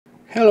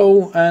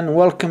Hello and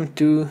welcome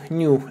to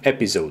new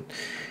episode.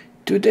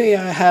 Today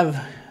I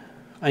have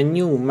a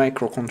new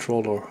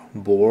microcontroller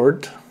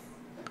board,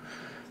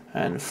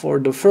 and for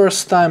the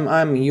first time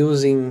I'm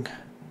using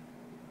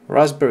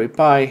Raspberry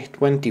Pi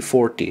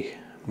 2040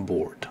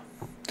 board.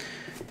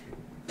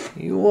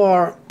 You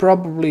are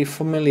probably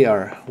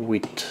familiar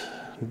with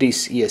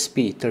this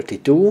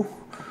ESP32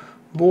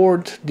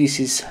 board. This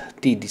is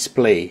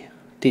T-Display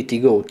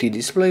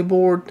T-Display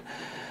board,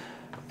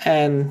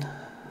 and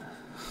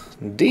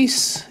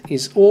this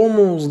is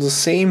almost the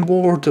same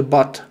board,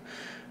 but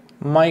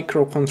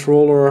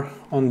microcontroller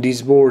on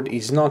this board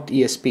is not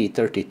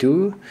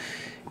ESP32,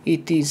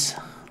 it is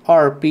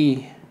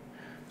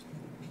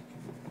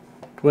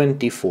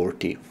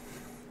RP2040,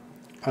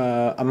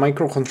 a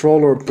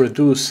microcontroller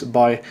produced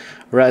by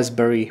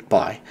Raspberry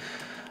Pi.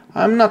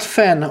 I'm not a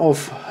fan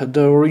of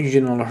the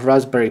original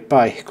Raspberry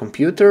Pi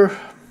computer,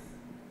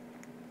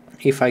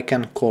 if I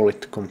can call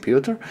it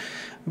computer,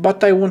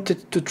 but I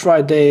wanted to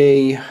try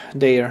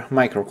their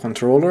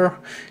microcontroller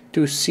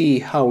to see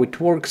how it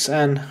works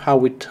and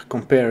how it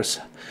compares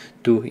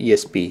to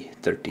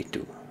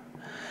ESP32.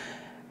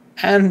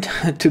 And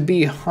to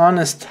be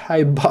honest,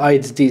 I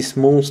bought this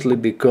mostly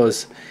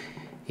because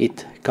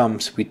it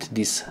comes with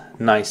this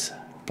nice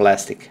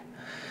plastic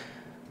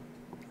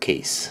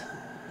case.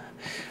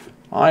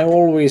 I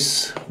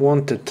always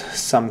wanted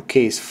some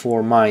case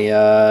for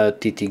my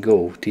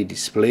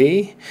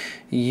T-Display.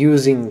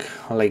 Using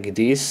like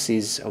this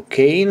is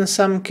okay in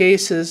some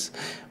cases,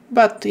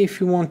 but if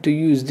you want to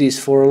use this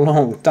for a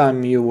long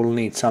time, you will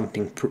need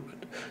something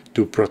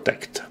to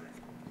protect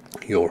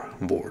your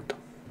board.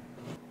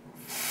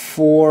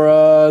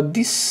 For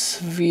this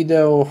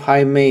video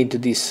I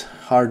made this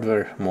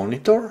hardware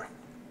monitor.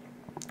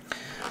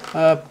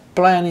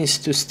 Plan is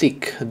to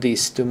stick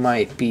this to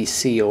my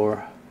PC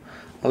or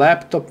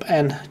laptop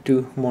and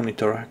to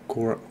monitor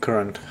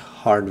current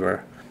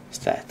hardware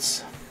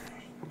stats.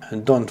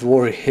 And don't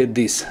worry,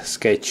 this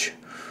sketch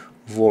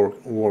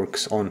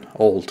works on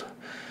old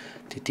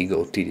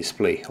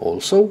T-Display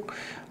also.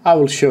 I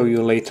will show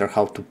you later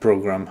how to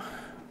program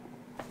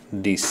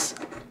this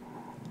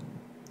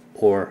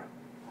or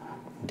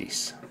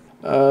this.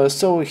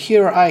 So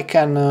here I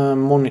can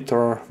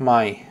monitor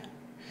my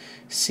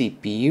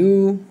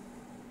CPU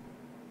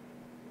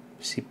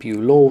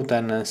load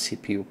and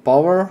CPU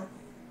power.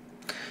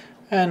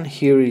 And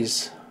here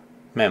is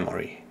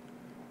memory,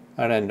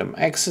 a random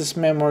access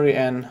memory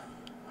and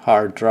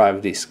hard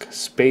drive disk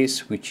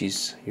space, which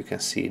is, you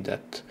can see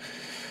that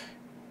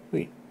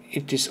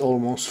it is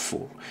almost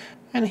full.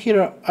 And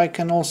here I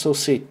can also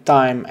see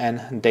time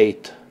and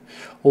date,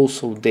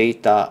 also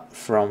data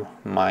from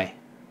my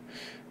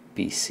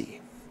PC.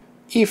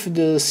 If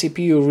the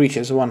CPU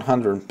reaches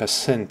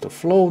 100%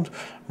 of load,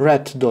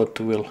 red dot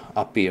will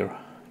appear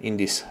in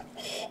this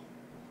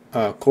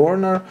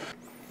corner.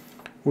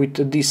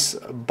 With this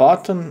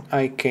button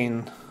I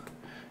can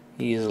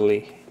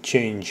easily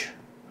change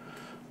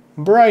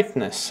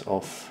brightness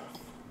of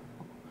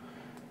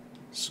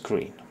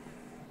screen,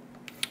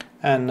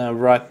 and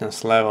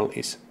brightness level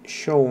is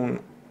shown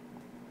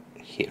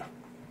here.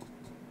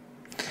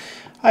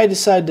 I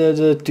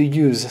decided to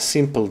use a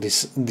simple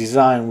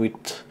design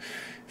with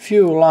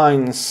few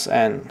lines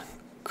and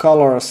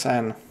colors,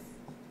 and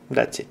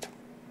that's it.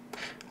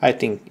 I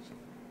think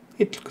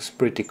it looks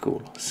pretty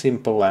cool,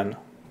 simple and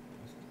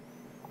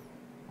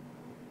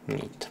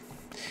neat.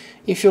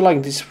 If you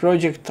like this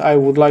project, I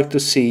would like to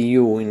see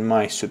you in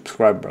my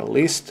subscriber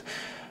list.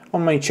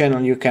 On my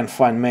channel you can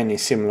find many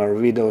similar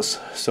videos,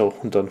 so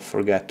don't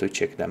forget to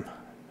check them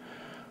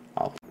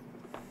out.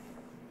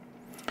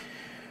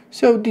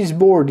 So this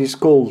board is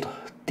called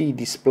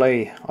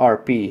T-Display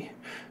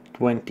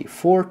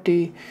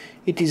RP2040.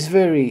 It is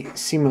very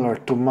similar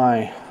to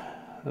my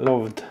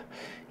loved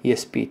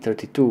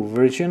ESP32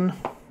 version.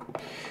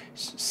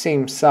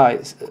 Same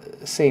size,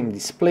 same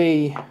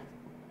display,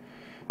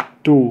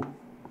 two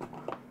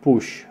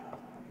push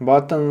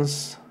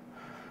buttons,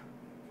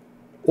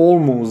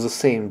 almost the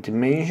same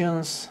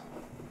dimensions,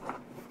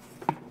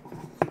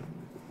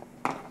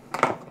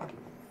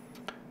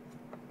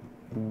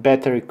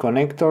 battery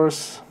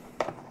connectors,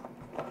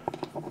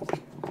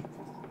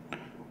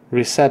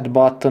 reset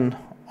button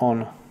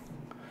on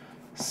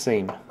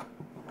same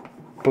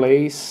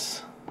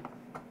place,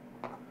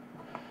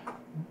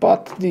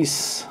 but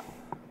this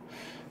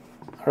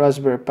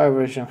Raspberry Pi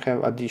version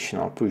have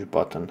additional push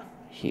button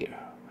here,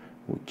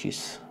 which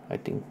is, I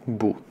think,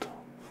 boot.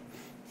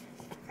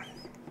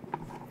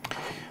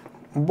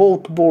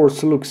 Both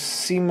boards look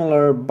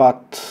similar,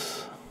 but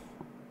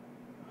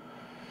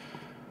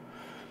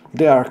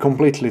they are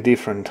completely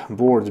different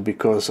boards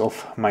because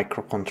of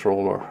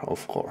microcontroller,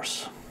 of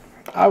course.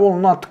 I will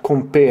not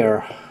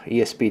compare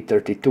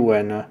ESP32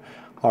 and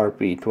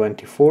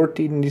RP2040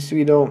 in this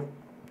video,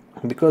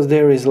 because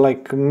there is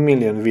like a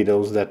million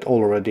videos that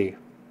already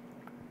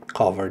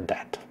covered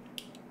that.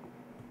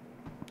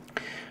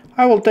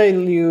 I will tell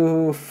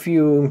you a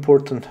few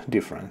important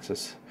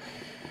differences.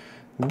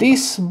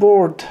 This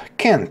board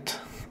can't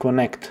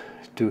connect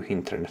to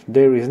internet.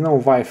 There is no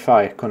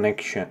Wi-Fi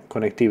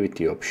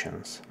connectivity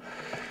options.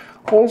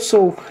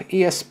 Also,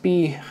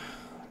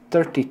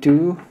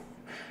 ESP32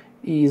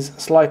 is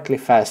slightly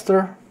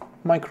faster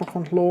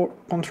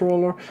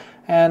microcontroller,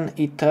 and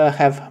it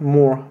have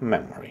more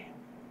memory.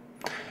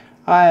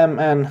 I am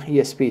an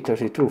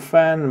ESP32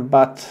 fan,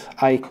 but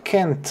I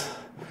can't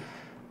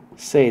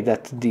say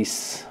that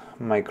this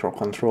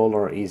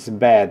microcontroller is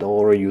bad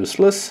or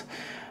useless.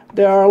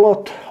 There are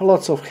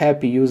lots of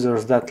happy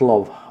users that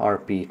love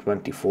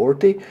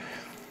RP2040,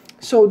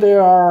 so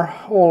there are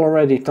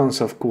already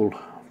tons of cool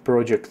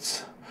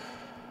projects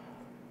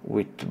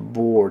with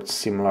boards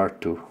similar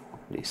to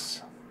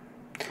this.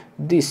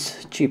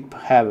 This chip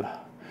have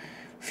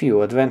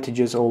few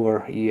advantages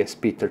over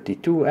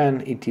ESP32,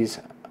 and it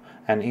is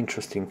an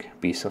interesting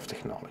piece of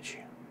technology.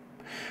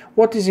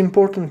 What is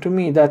important to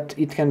me that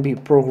it can be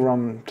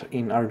programmed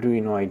in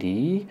Arduino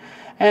IDE,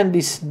 and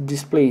this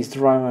display is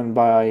driven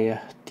by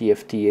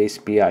TFT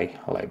SPI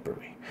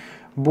library.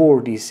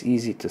 Board is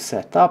easy to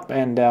set up,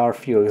 and there are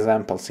few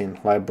examples in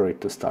library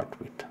to start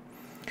with.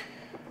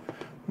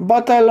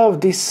 But I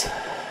love this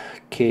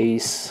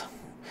case.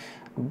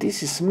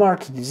 This is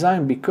smart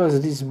design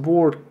because this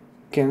board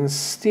can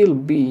still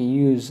be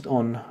used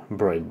on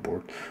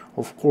breadboard.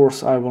 Of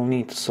course, I will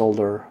need to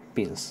solder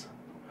pins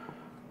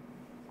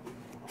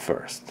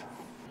first.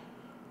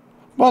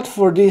 But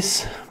for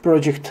this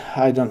project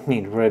I don't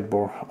need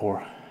breadboard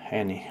or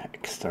any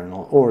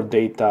external or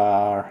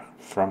data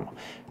from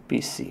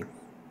PC.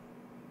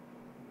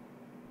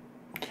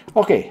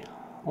 Okay,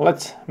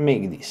 let's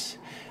make this.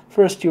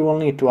 First you will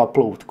need to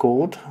upload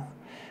code.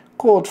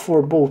 Code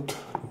for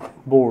both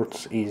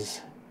boards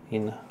is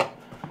in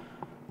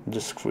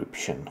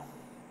description.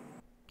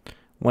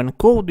 When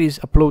code is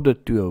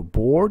uploaded to your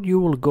board, you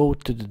will go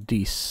to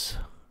this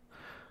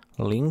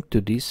link to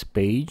this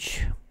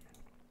page.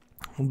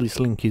 This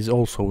link is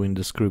also in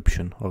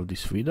description of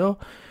this video.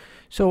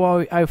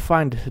 So I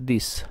find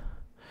this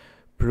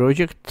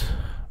project,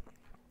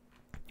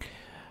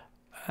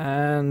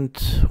 and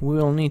we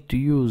will need to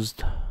use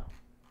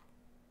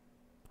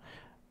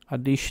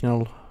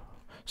additional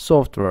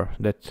software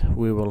that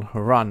we will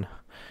run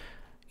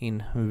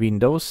in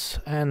Windows,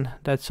 and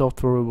that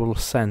software will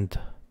send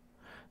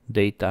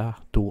data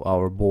to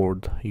our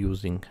board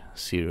using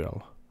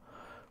serial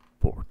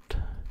port.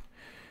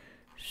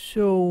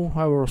 So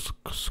I will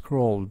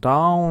scroll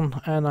down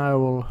and I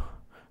will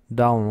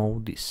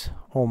download this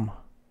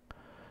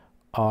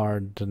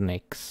are the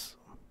next.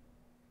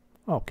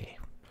 Okay,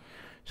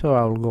 so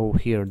I will go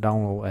here,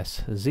 download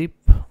as zip.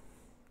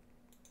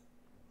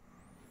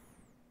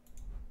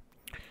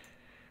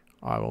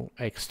 I will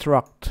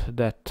extract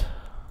that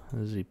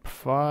zip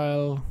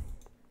file.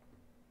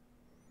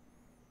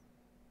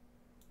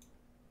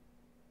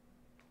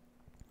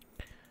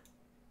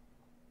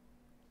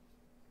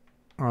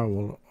 I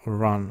will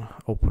run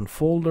open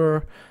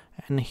folder,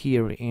 and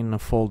here in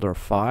folder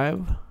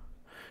 5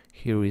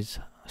 here is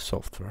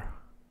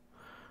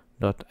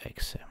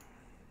software.exe.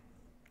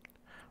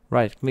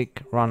 Right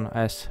click, run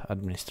as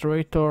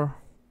administrator.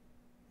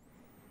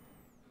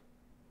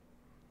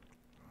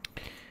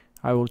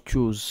 I will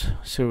choose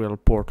serial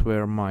port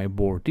where my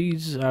board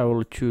is. I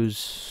will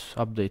choose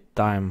update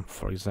time,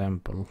 for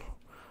example,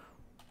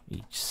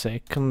 each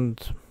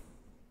second.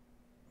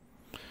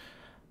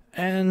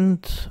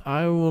 And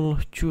I will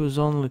choose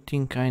only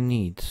thing I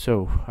need.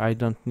 So I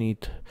don't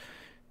need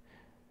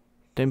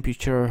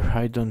temperature,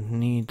 I don't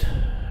need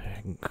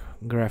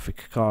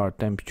graphic card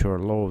temperature,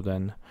 load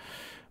and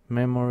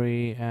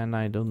memory, and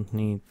I don't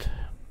need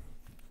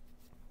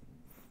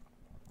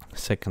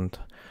second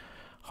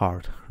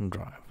hard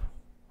drive.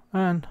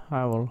 And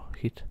I will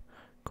hit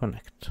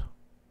connect.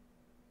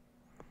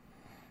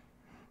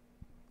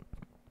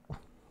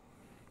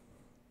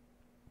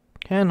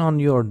 And on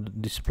your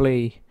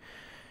display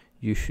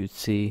you should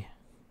see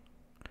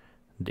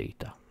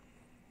data.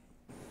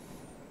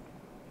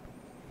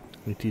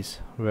 It is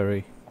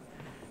very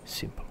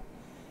simple.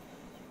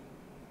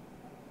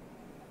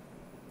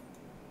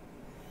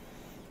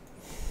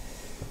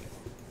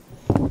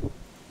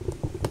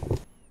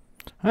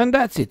 And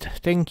that's it.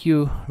 Thank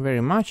you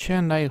very much,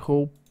 and I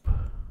hope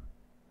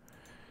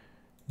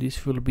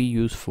this will be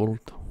useful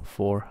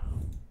for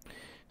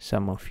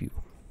some of you.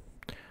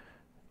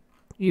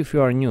 If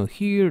you are new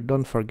here,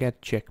 don't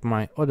forget check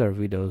my other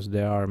videos.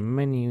 There are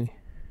many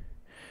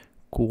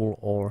cool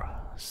or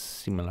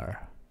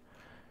similar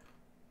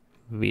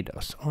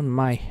videos on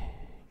my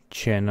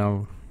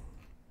channel.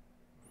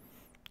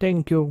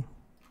 Thank you,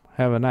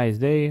 have a nice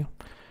day,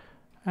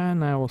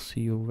 and I will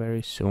see you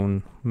very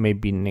soon,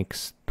 maybe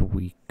next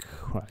week,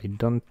 I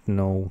don't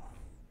know.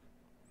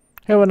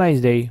 Have a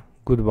nice day,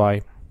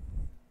 goodbye.